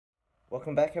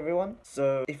Welcome back everyone.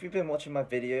 So if you've been watching my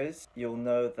videos, you'll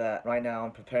know that right now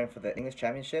I'm preparing for the English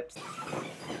Championships.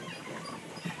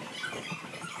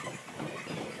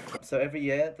 So every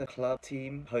year the club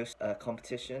team hosts a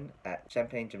competition at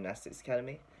Champagne Gymnastics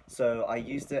Academy. So I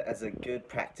used it as a good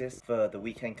practice for the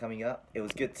weekend coming up. It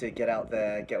was good to get out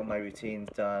there, get all my routines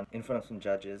done in front of some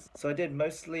judges. So I did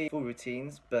mostly full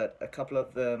routines, but a couple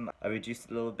of them I reduced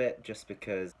a little bit just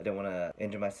because I didn't want to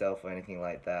injure myself or anything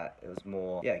like that. It was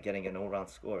more, getting an all-round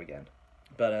score again.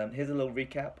 But here's a little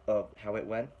recap of how it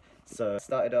went. So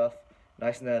started off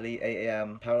nice and early, 8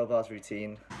 AM, parallel bars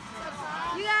routine.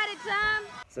 You got it, Tom!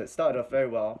 So it started off very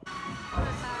well.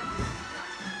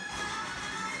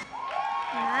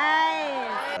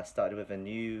 Nice! I started with a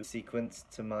new sequence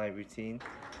to my routine.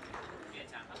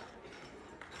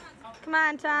 Come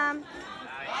on, Tom.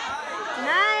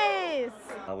 Nice!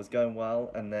 I was going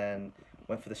well and then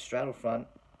went for the straddle front.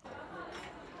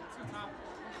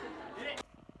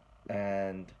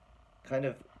 And kind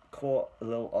of caught a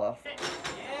little off.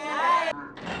 Nice!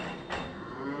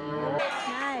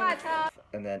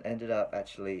 And then ended up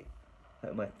actually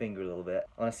hurting my finger a little bit.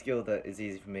 On a skill that is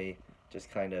easy for me, just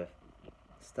kind of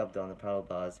stubbed on the parallel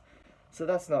bars. So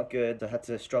that's not good. I had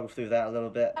to struggle through that a little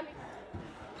bit. Nice!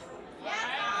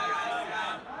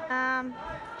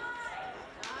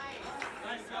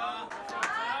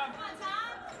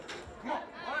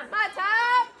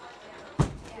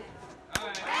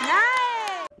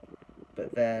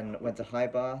 But then went to high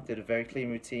bar, did a very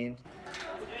clean routine.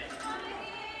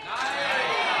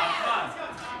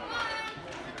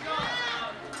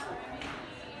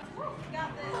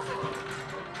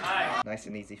 Nice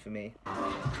and easy for me.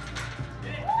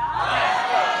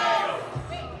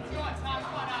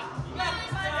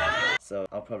 So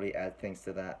I'll probably add things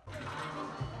to that.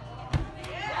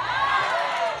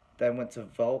 Then went to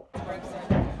vault.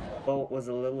 Vault was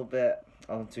a little bit,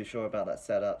 I wasn't too sure about that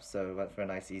setup, so went for a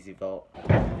nice easy vault.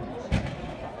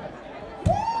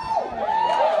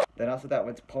 Then after that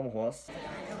went to pommel horse.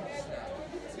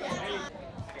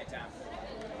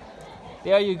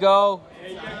 There you go.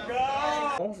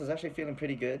 Pommel horse was actually feeling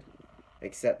pretty good,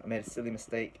 except I made a silly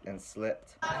mistake and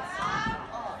slipped.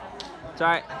 It's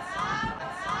alright.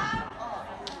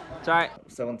 It's alright.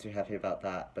 So I wasn't too happy about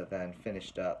that, but then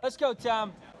finished up. Let's go,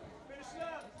 Tom.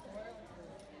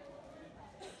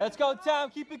 Let's go, Tom.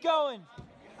 Keep it going.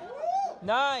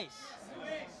 Nice.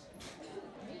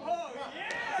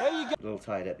 There you go. A little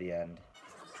tired at the end.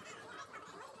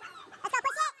 Let's go,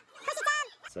 push it! Push it, Tom!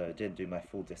 So I didn't do my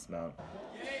full dismount.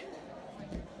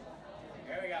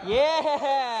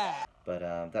 Yeah.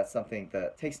 But that's something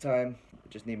that takes time.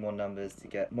 Just need more numbers to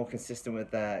get more consistent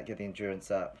with that, get the endurance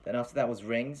up. Then after that was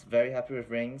rings. Very happy with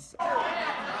rings.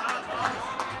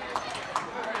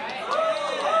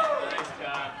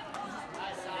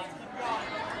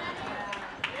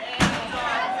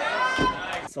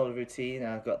 Solid routine,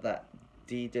 and I've got that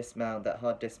D dismount, that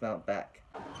hard dismount back.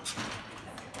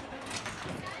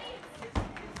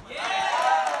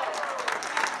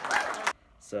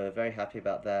 So very happy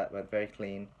about that, went very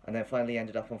clean. And then finally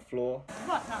ended up on floor.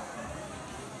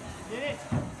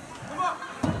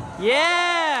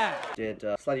 Yeah. Did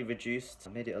slightly reduced,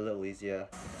 made it a little easier.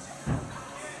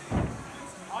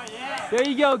 There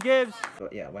you go, Gibbs.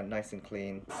 But yeah, went nice and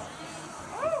clean.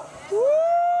 Woo!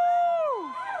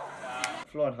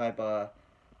 Floor and high bar,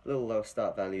 a little low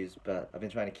start values, but I've been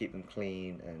trying to keep them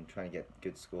clean and trying to get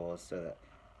good scores so that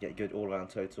I get a good all-round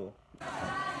total.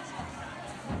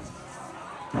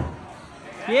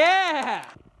 Yeah.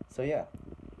 So yeah,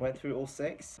 went through all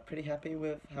 6. Pretty happy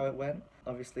with how it went.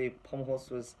 Obviously, pommel horse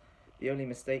was the only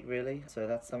mistake really, so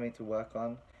that's something to work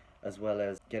on, as well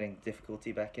as getting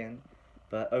difficulty back in.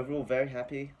 But overall, very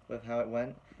happy with how it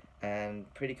went,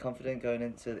 and pretty confident going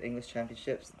into the English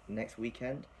Championships next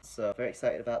weekend. So very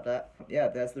excited about that. Yeah,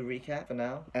 there's the recap for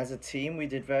now. As a team, we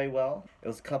did very well. It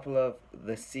was a couple of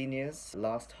the seniors'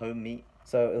 last home meet.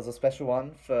 So it was a special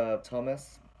one for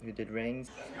Thomas, who did rings.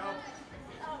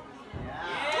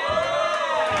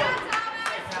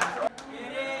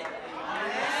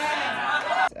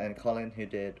 And Colin, who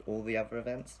did all the other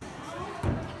events.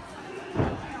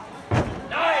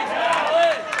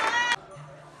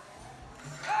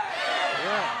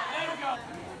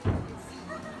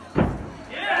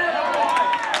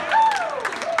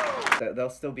 They'll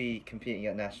still be competing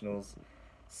at nationals,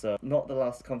 so not the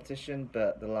last competition,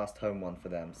 but the last home one for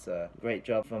them. So great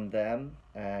job from them,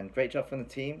 and great job from the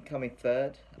team coming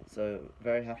 3rd, so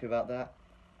very happy about that.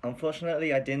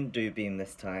 Unfortunately, I didn't do beam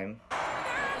this time.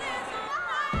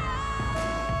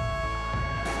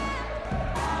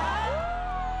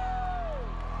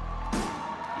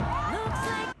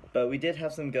 But we did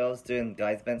have some girls doing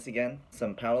guys events again.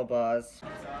 Some parallel bars.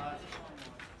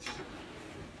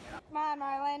 Come on,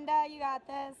 Marlinda, you got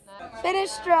this. Finish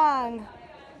strong.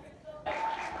 Yes!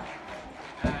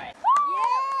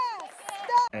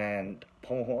 Stop! And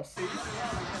pommel horse.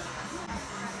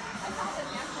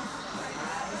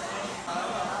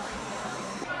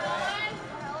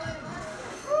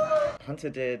 Hunter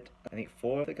did, I think,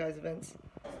 4 of the guys events.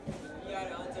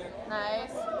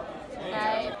 Nice.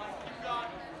 Nice.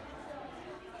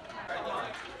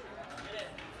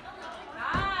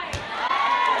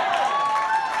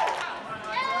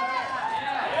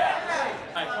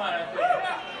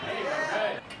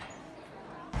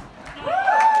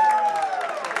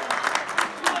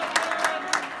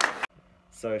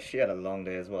 So she had a long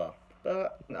day as well.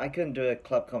 But I couldn't do a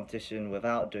club competition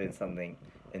without doing something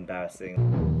embarrassing.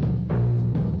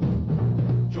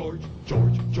 George,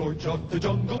 George, George of the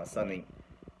jungle. Something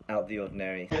out of the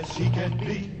ordinary. Yes, he can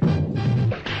be.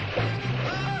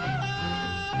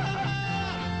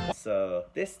 So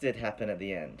this did happen at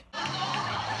the end.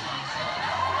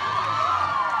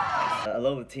 A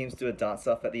lot of the teams do a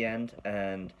dance-off at the end,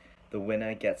 and the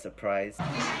winner gets a prize.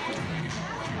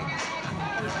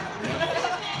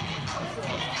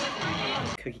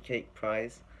 Cookie cake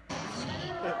prize.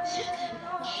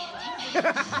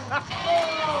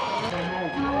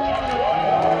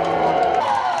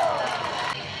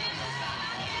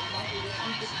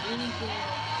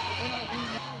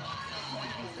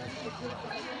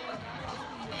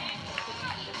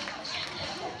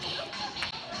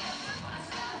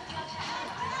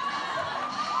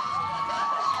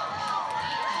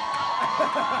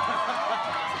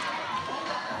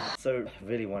 So I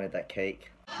really wanted that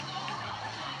cake,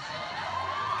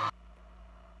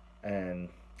 and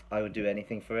I would do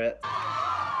anything for it.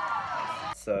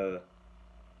 So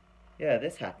yeah,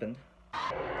 this happened. I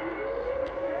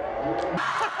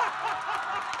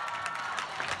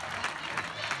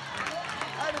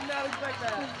did not expect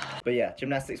that. But yeah,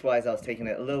 gymnastics wise, I was taking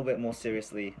it a little bit more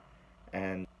seriously,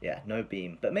 and yeah, no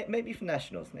beam, but maybe for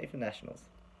nationals,